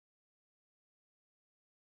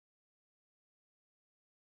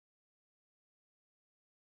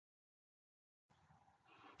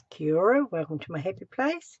Kia ora, welcome to my happy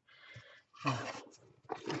place. I've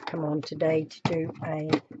come on today to do a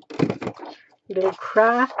little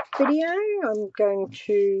craft video. I'm going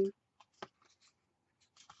to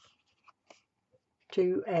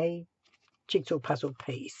do a jigsaw puzzle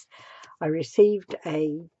piece. I received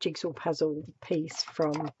a jigsaw puzzle piece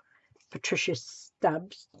from Patricia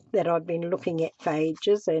Stubbs that I've been looking at for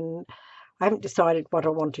ages, and I haven't decided what I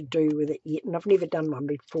want to do with it yet, and I've never done one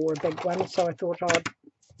before, a big one, so I thought I'd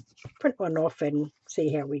print one off and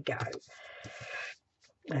see how we go.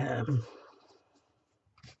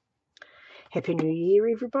 Happy New Year,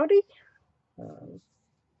 everybody.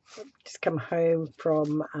 Just come home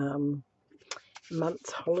from a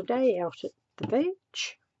month's holiday out at the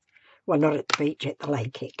beach. Well, not at the beach, at the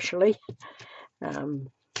lake actually.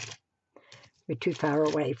 We're too far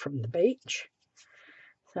away from the beach.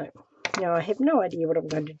 So now I have no idea what I'm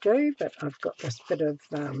going to do, but I've got this bit of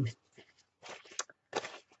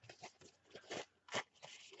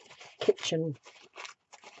kitchen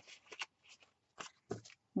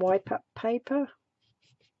wipe-up paper,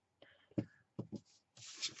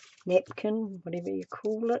 napkin, whatever you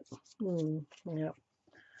call it. Now,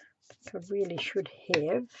 I really should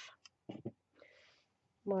have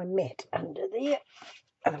my mat under there,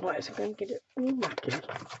 otherwise I'm going to get it all mucky.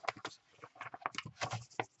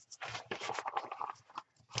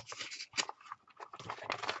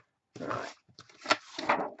 Right.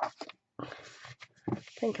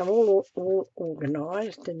 I think I'm all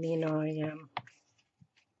organised, and then I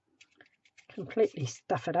completely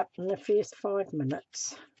stuff it up in the first 5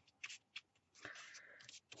 minutes.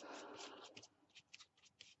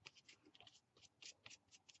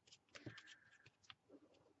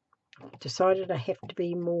 Decided I have to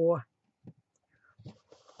be more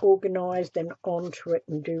organised and onto it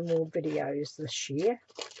and do more videos this year.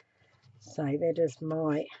 So that is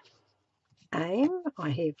my aim.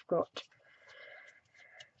 I have got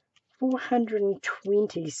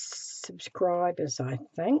 420 subscribers, I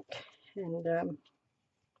think, and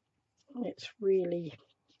it's really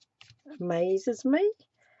amazes me.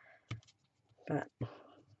 But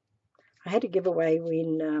I had a giveaway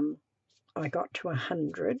when I got to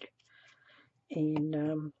 100,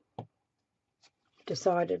 and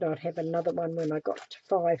decided I'd have another one when I got to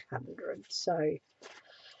 500. So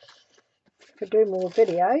if I do more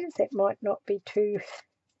videos, that might not be too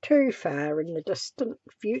far in the distant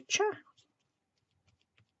future.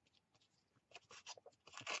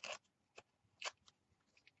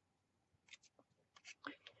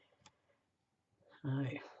 So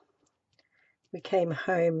we came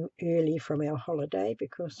home early from our holiday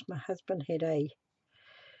because my husband had a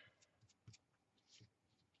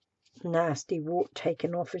nasty wart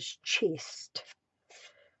taken off his chest.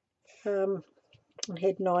 It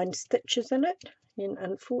had 9 stitches in it, and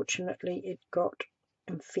unfortunately it got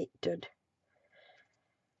infected.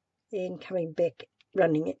 And coming back,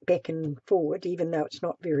 running it back and forward, even though it's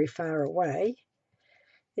not very far away,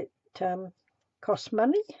 it costs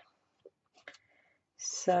money.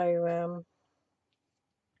 So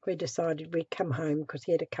we decided we'd come home because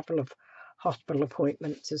he had a couple of hospital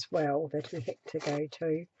appointments as well that he had to go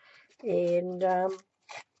to, and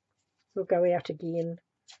we'll go out again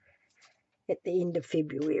at the end of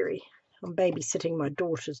February. I'm babysitting my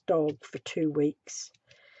daughter's dog for 2 weeks,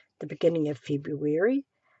 the beginning of February.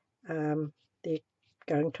 They're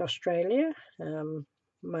going to Australia.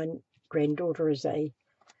 My granddaughter is a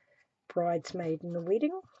bridesmaid in the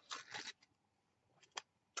wedding.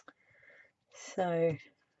 So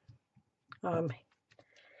I'm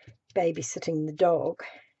babysitting the dog,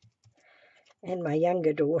 and my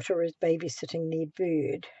younger daughter is babysitting their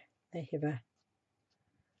bird. They have a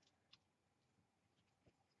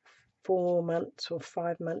 4 months or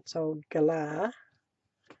 5 months old galah,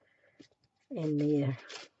 and their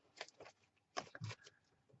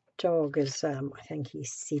dog is I think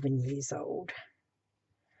he's 7 years old,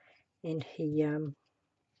 and he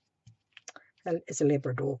is a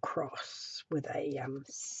Labrador cross with a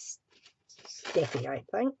staffy, I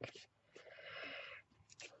think.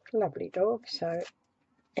 Lovely dog. So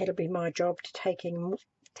it'll be my job to take him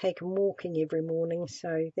walking every morning,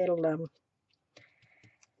 so that'll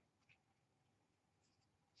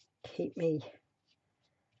keep me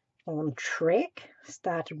on track.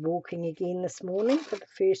 Started walking again this morning for the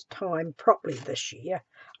first time properly this year.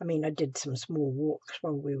 I mean, I did some small walks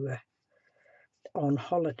while we were on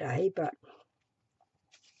holiday, but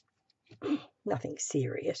nothing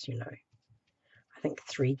serious, you know. I think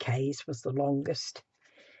 3Ks was the longest,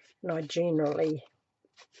 and I generally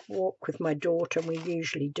walk with my daughter, and we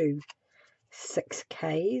usually do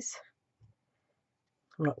 6Ks.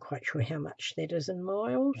 I'm not quite sure how much that is in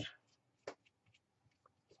miles.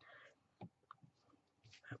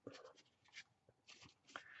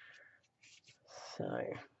 So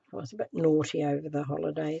I was a bit naughty over the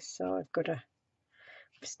holidays, so I've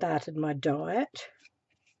started my diet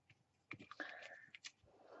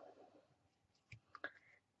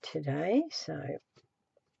today, so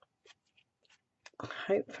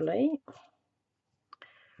hopefully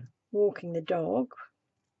walking the dog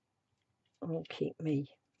will keep me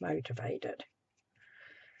motivated.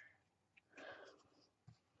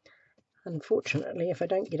 Unfortunately, if I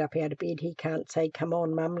don't get up out of bed, he can't say, "Come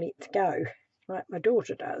on, Mum, let's go," like my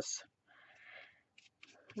daughter does.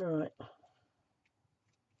 Right.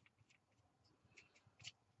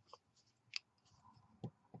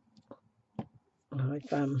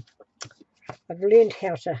 I've learned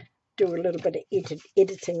how to do a little bit of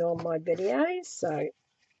editing on my videos, so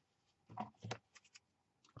I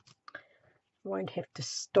won't have to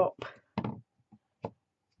stop.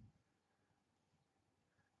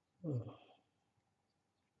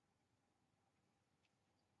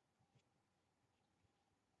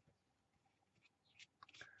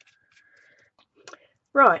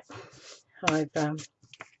 Right, I've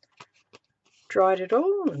dried it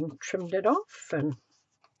all and trimmed it off, and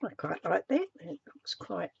I quite like that. It looks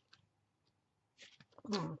quite...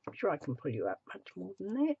 I'm sure I can pull you up much more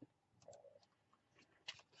than that.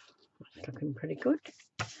 It's looking pretty good.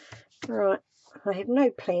 Right, I have no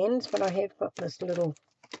plans, but I have got this little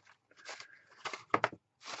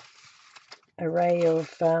array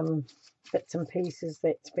of bits and pieces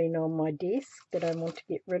that's been on my desk that I want to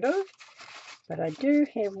get rid of. But I do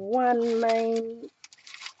have one main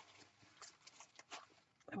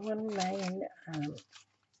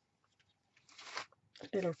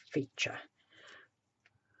little feature.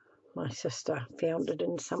 My sister found it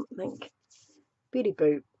in something. Betty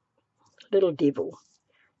Boop, little devil.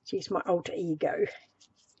 She's my alter ego.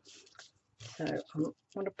 So I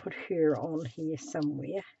want to put her on here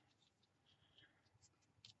somewhere.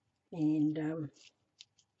 And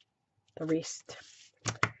the rest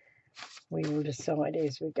we will decide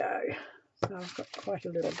as we go. So I've got quite a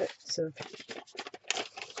little bits of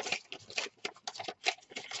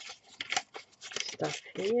stuff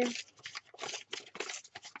here.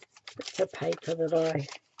 Bits of paper that I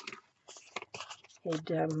had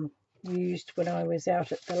used when I was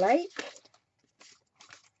out at the lake.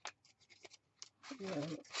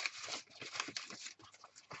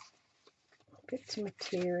 Bits of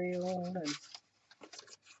material and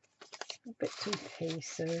bits and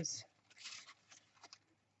pieces.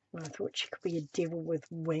 I thought she could be a devil with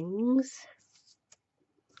wings.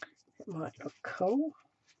 It might look cool.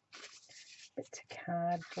 Bits of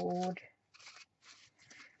cardboard.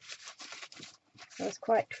 It was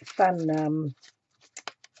quite fun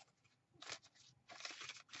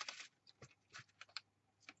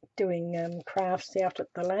doing crafts out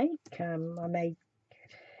at the lake. I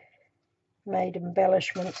made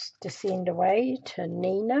embellishments to send away to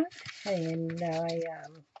Nina, and I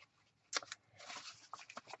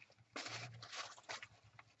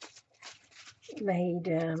made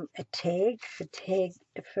a tag for Tag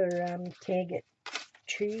It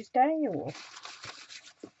Tuesday, or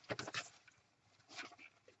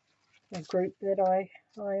a group that I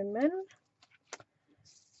am in,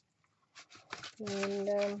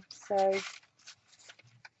 and so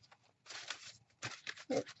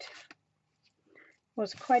it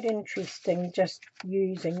was quite interesting just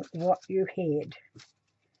using what you had.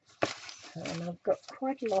 And I've got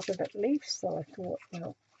quite a lot of it left, so I thought,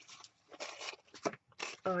 well,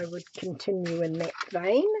 I would continue in that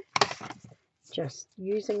vein, just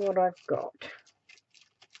using what I've got.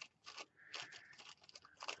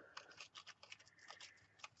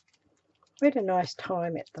 We had a nice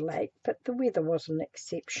time at the lake, but the weather wasn't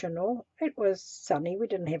exceptional. It was sunny. We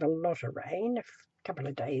didn't have a lot of rain, a couple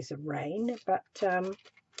of days of rain, but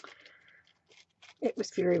it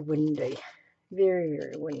was very windy, very,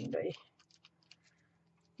 very windy.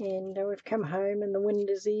 And we've come home and the wind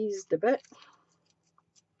has eased a bit.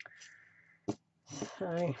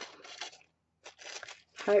 So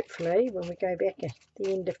hopefully when we go back at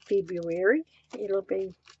the end of February, it'll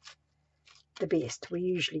be the best. We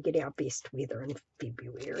usually get our best weather in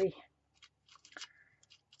February.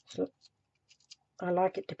 So I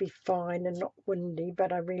like it to be fine and not windy,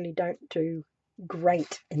 but I really don't do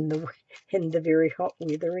great in the very hot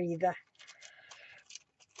weather either.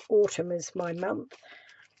 Autumn is my month,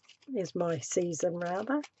 is my season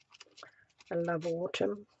rather. I love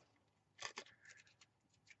autumn.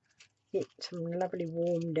 Get some lovely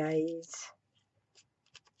warm days,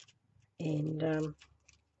 and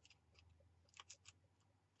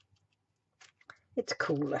it's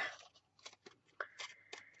cooler.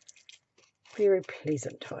 Very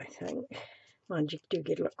pleasant, I think. Mind you do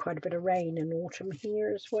get quite a bit of rain in autumn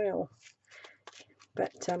here as well,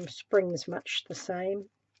 but spring's much the same.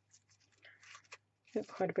 Get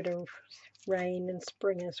quite a bit of rain in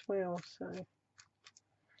spring as well, so.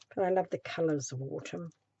 But I love the colours of autumn.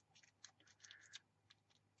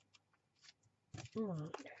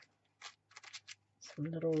 Right. Some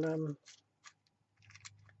little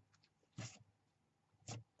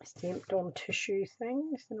stamped on tissue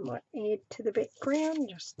things that I might add to the background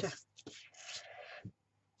just to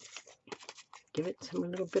give it some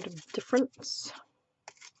little bit of difference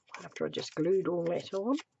after I just glued all that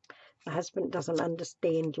on. My husband doesn't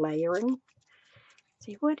understand layering.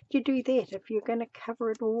 See, why did you do that if you're going to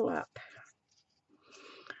cover it all up?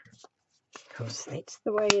 Because that's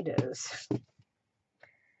the way it is.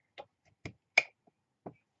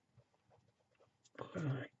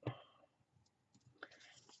 Right.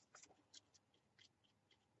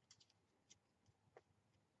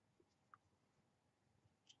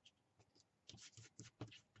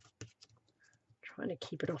 Trying to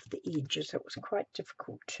keep it off the edges. It was quite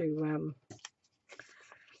difficult to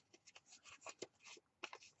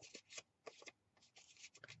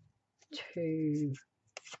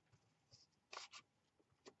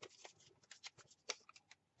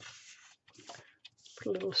put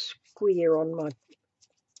a little square on my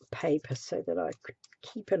paper so that I could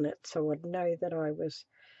keep in it, so I'd know that I was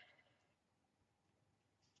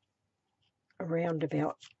around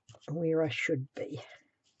about where I should be.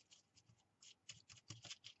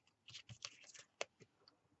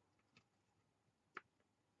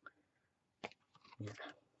 Yeah.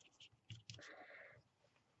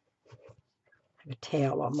 I have a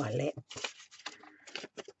towel on my lap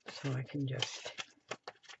so I can just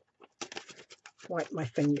wipe my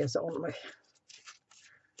fingers on me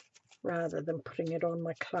rather than putting it on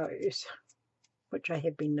my clothes, which I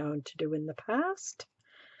have been known to do in the past.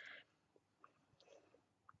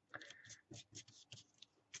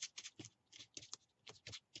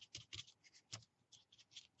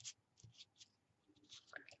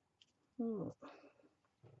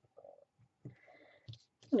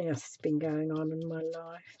 What else has been going on in my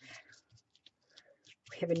life?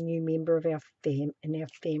 We have a new member of our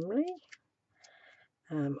family.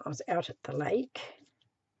 I was out at the lake,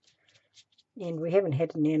 and we haven't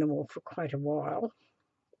had an animal for quite a while.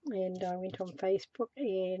 And I went on Facebook,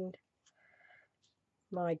 and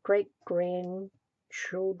my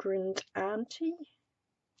great-grandchildren's auntie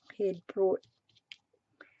had brought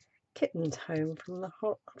kittens home from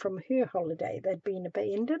her holiday. They'd been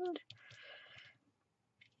abandoned,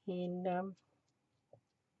 and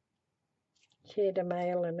she had a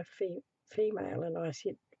male and a female, and I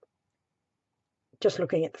said, just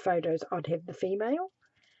looking at the photos, I'd have the female.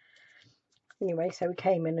 Anyway, so we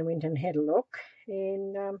came in and went and had a look,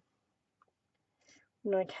 and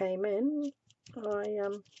when I came in, I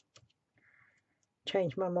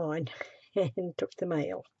changed my mind and took the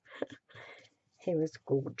male. He was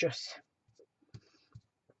gorgeous.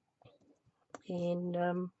 And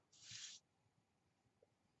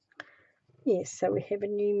yes, so we have a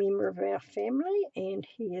new member of our family, and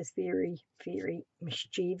he is very, very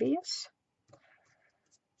mischievous.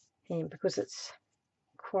 And because it's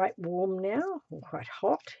quite warm now, or quite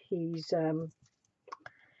hot, he's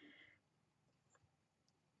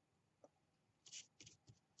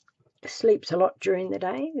sleeps a lot during the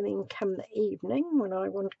day, and then come the evening when I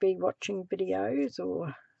want to be watching videos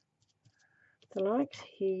or the likes,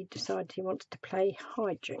 he decides he wants to play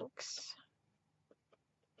hijinks.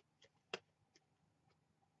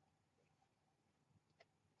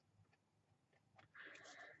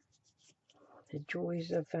 The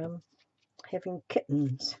joys of having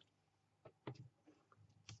kittens.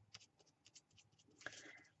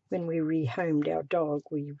 When we rehomed our dog,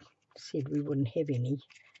 we said we wouldn't have any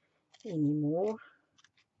anymore.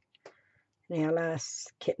 And our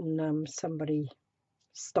last kitten, somebody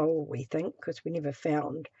stole, we think, because we never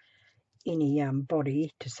found any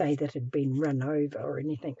body to say that had been run over or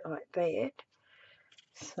anything like that.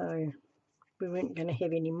 So we weren't going to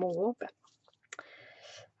have any more, but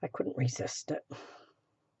I couldn't resist it.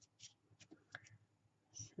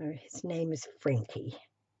 So his name is Frankie.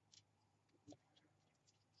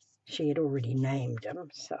 She had already named him,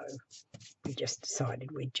 so we just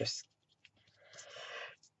decided we'd just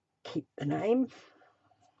keep the name.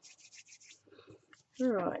 All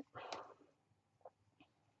right.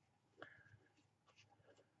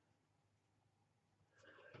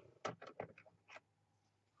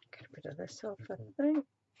 Get a bit of this off, I think.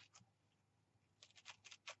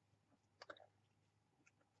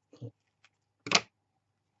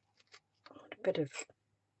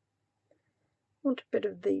 Want a bit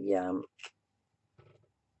of the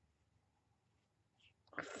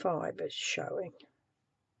fibres showing,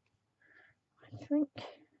 I think.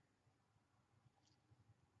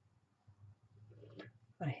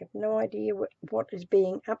 I have no idea what is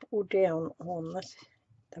being up or down on this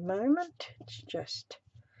at the moment. It's just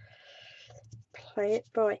play it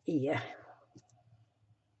by ear.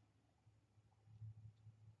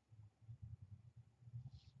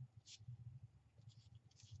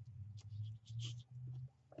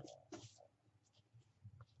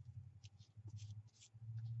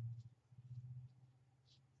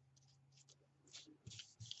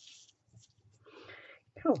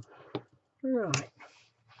 Cool. Right.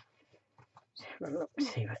 Let's have a look,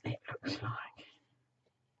 see what that looks like.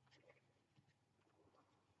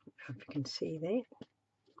 If you can see that.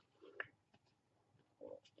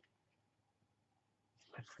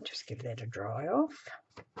 I'll just give that a dry off.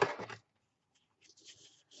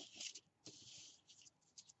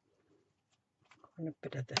 And a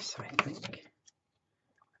bit of this, I think.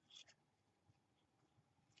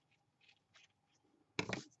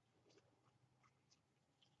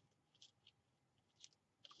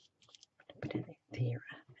 A bit of that there,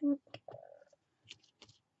 I think.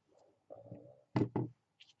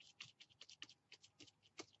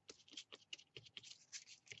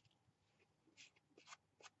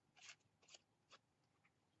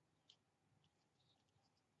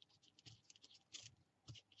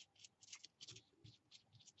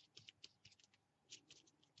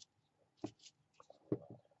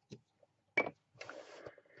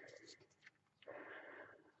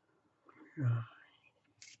 Right.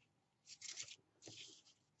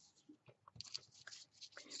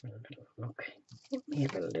 Have a little look. Let me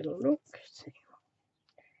have a little look. See.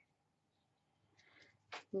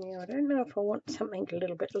 Now I don't know if I want something a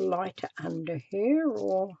little bit lighter under here,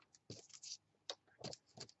 or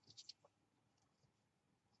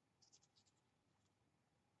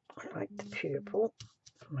I like the purple.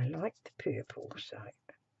 I like the purple, so I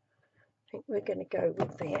think we're going to go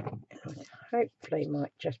with that. And I hopefully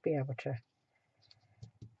might just be able to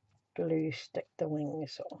glue stick the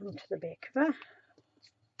wings onto the back of her.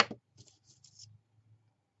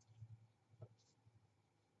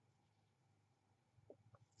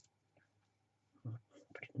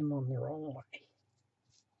 Putting them on the wrong way.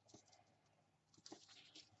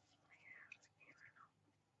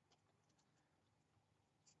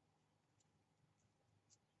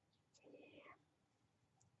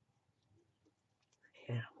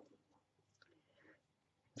 Yeah.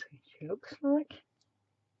 So she looks like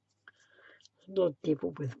a little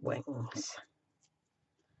devil with wings.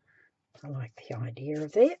 I like the idea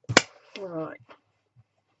of that. Right.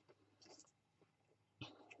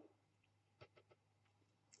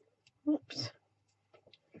 Oops.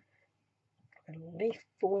 A leaf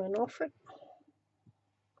falling off it.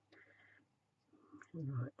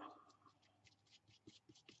 Right.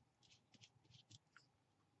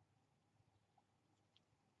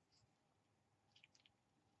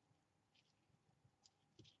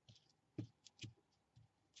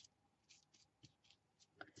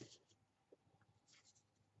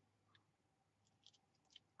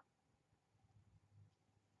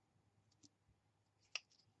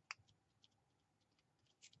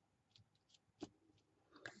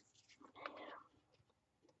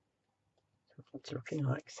 It's looking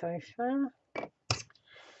like so far.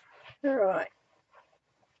 Alright,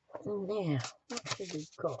 now what have we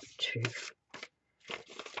got to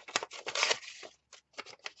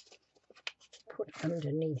put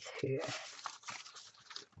underneath here?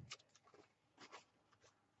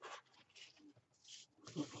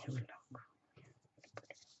 Let me have a look.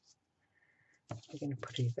 We're going to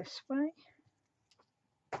put it this way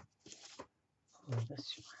or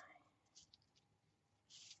this way.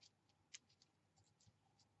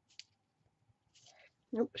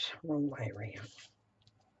 Oops, wrong way around.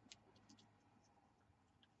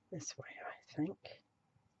 This way, I think.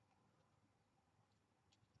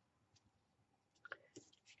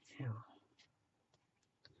 Now,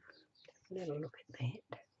 a little look at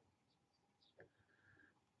that.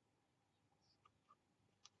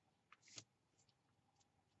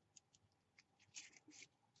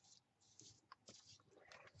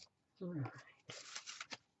 Right.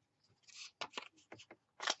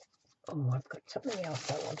 Oh, I've got something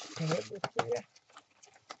else I wanted to hit with here.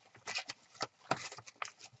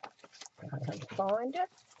 I can't find it.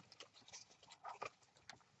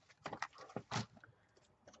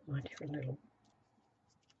 Might have a little,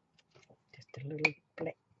 just a little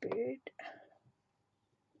black bird.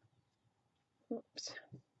 Oops.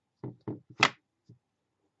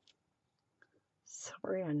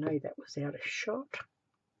 Sorry, I know that was out of shot.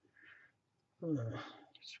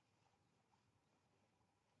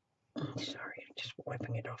 Sorry, I just just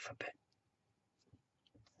wiping it off a bit.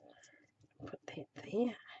 Put that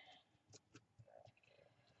there.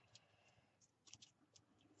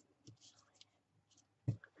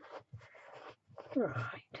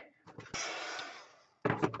 Right.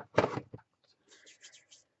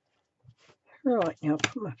 Right, now I'll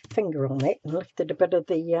put my finger on that and lifted a bit of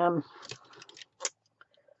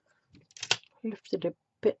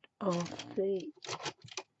the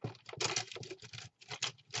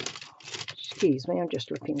excuse me, I'm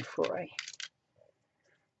just looking for a,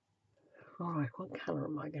 right, what colour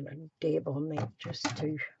am I going to dab on that just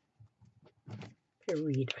to, a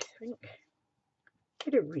red I think,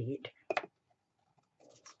 get a red.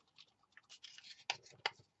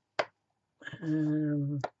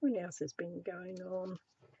 What else has been going on?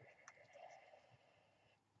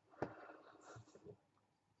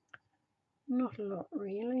 Not a lot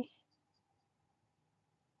really.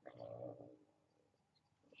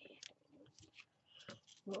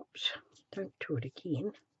 Whoops, don't do it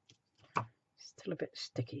again. Still a bit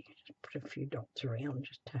sticky. Just put a few dots around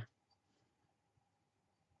just to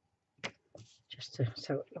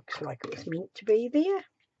so it looks like it was meant to be there.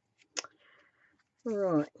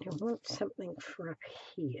 Right, I want something for up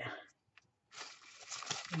here.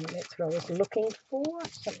 And that's what I was looking for.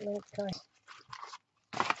 Something like,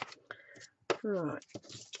 right.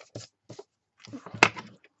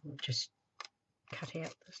 I'll just cut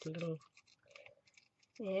out this little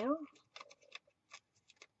owl.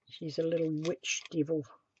 She's a little witch devil.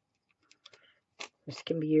 This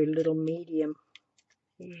can be your little medium.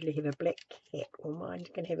 You usually have a black cat, or mine's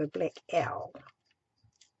going to have a black owl.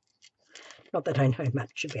 Not that I know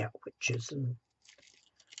much about witches and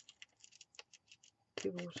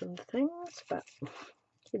devils and things, but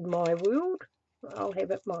in my world, I'll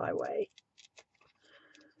have it my way.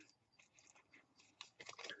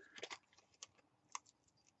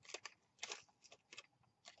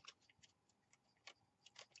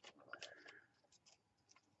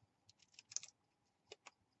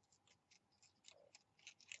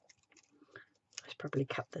 Let's probably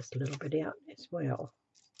cut this a little bit out as well.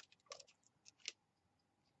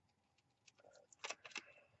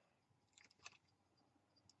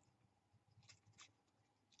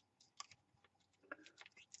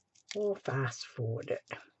 Or fast forward it.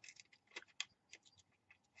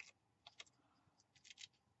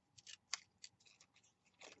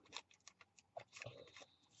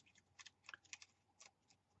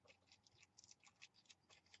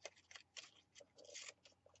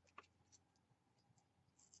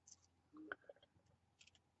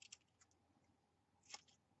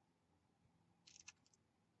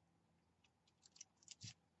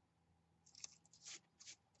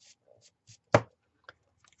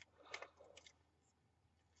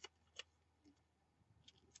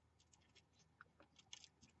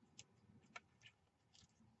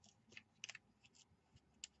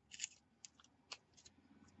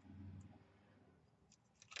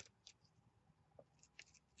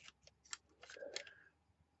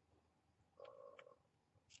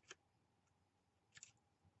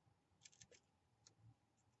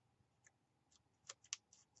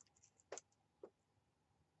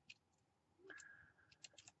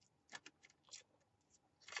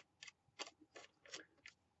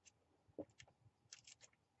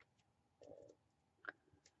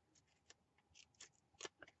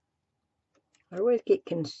 I always get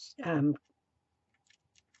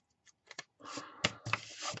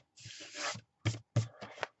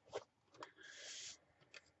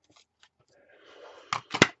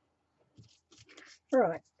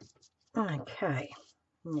right, okay,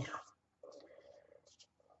 now,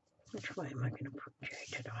 which way am I going to put you,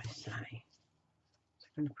 did I say? So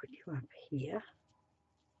I'm going to put you up here.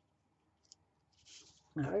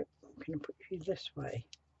 No, I'm going to put you this way.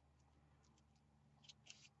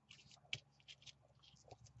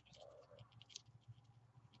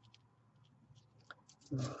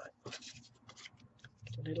 Right, a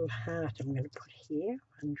little heart I'm going to put here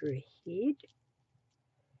under her head.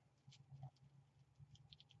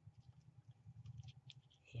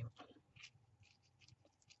 Yeah.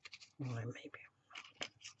 Well,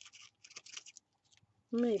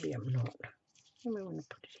 maybe I'm not. I'm going to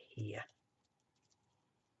put it here.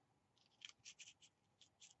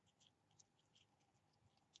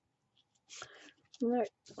 No, I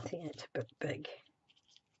think it's a bit big.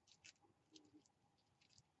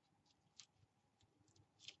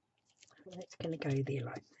 That's going to go there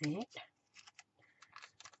like that.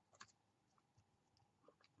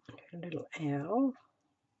 A little owl.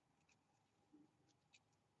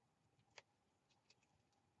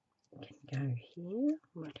 Can go here.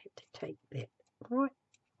 Might have to take that right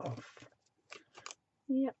off.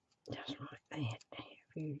 Yep, just like that.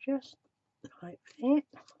 do just like that.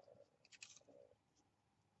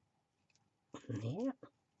 Yeah,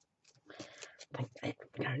 I think that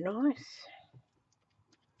would go nice.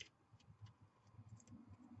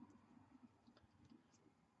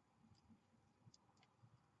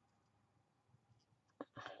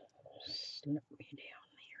 Slip me down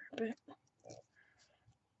there a bit.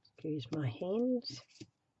 Excuse my hands.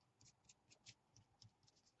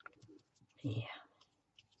 Yeah.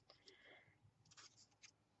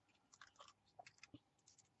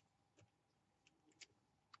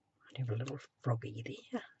 I'd have a little froggy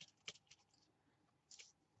there.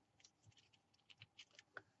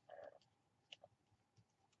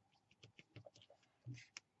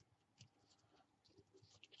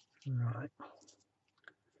 Right. I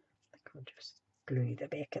think I'll just glue the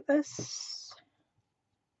back of this.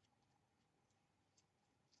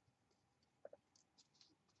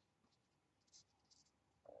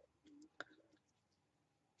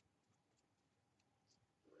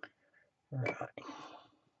 Right.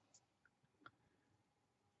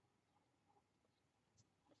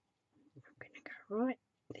 I'm going to go right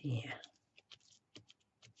there.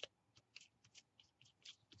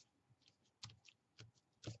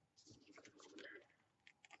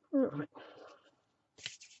 Right.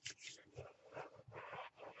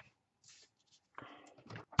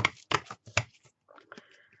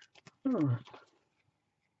 Hmm.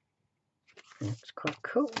 That's quite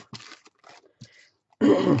cool.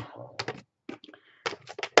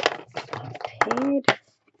 Pad.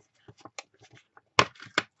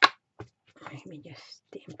 Let me just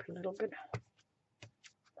stamp a little bit.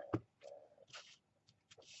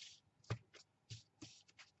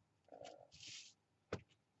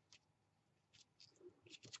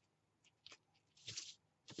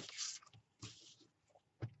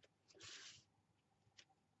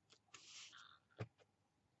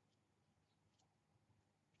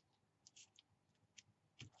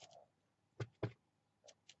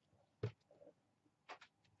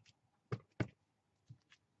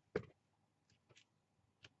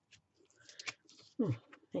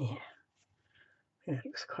 Yeah, that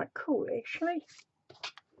looks quite cool actually.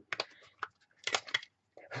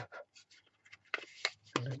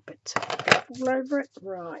 A little bit all over it.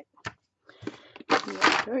 Right.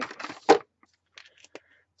 There we go.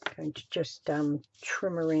 Going to just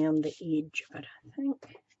trim around the edge, I think,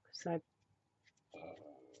 because I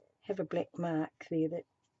have a black mark there that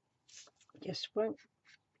just won't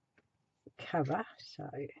cover. So.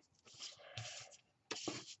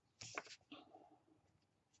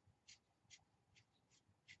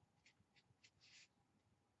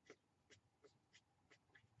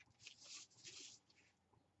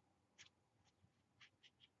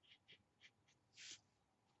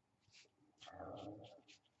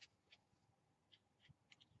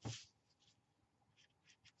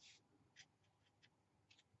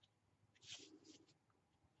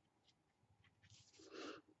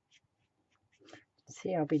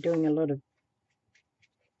 See, I'll be doing a lot of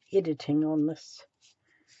editing on this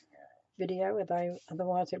video, although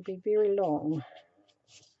otherwise it'll be very long.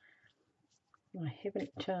 I haven't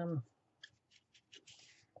sort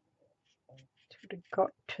of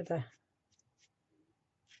got to the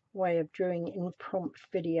way of doing impromptu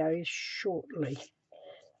videos shortly,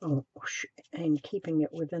 and keeping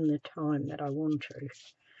it within the time that I want to.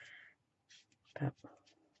 But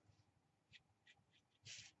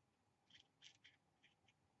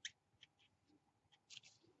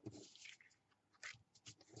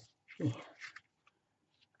yeah,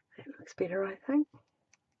 that looks better, I think.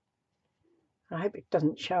 I hope it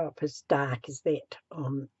doesn't show up as dark as that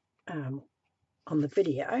on the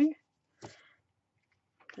video.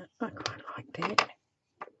 I quite like that.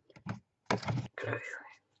 Glue.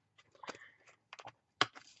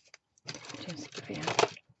 Just give our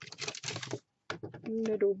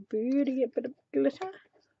little birdie a bit of glitter.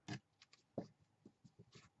 Of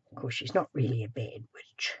course, she's not really a bad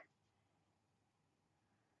witch.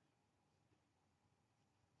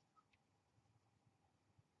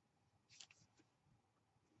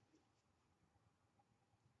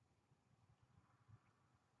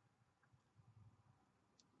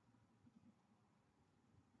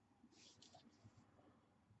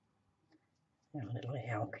 Our little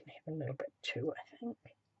owl can have a little bit too, I think.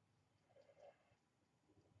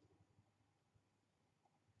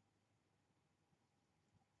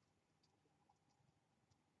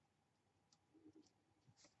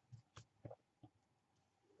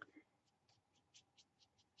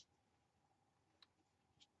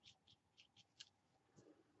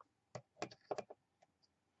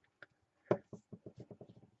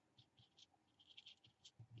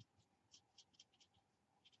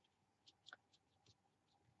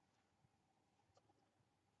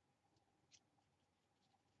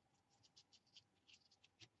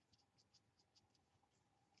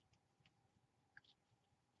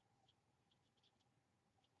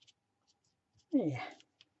 Yeah,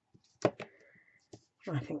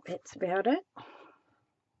 I think that's about it.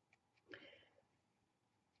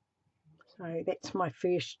 So that's my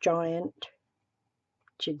first giant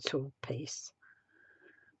jigsaw piece.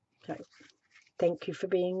 So thank you for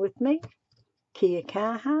being with me. Kia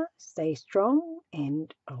kaha, stay strong,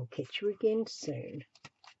 and I'll catch you again soon.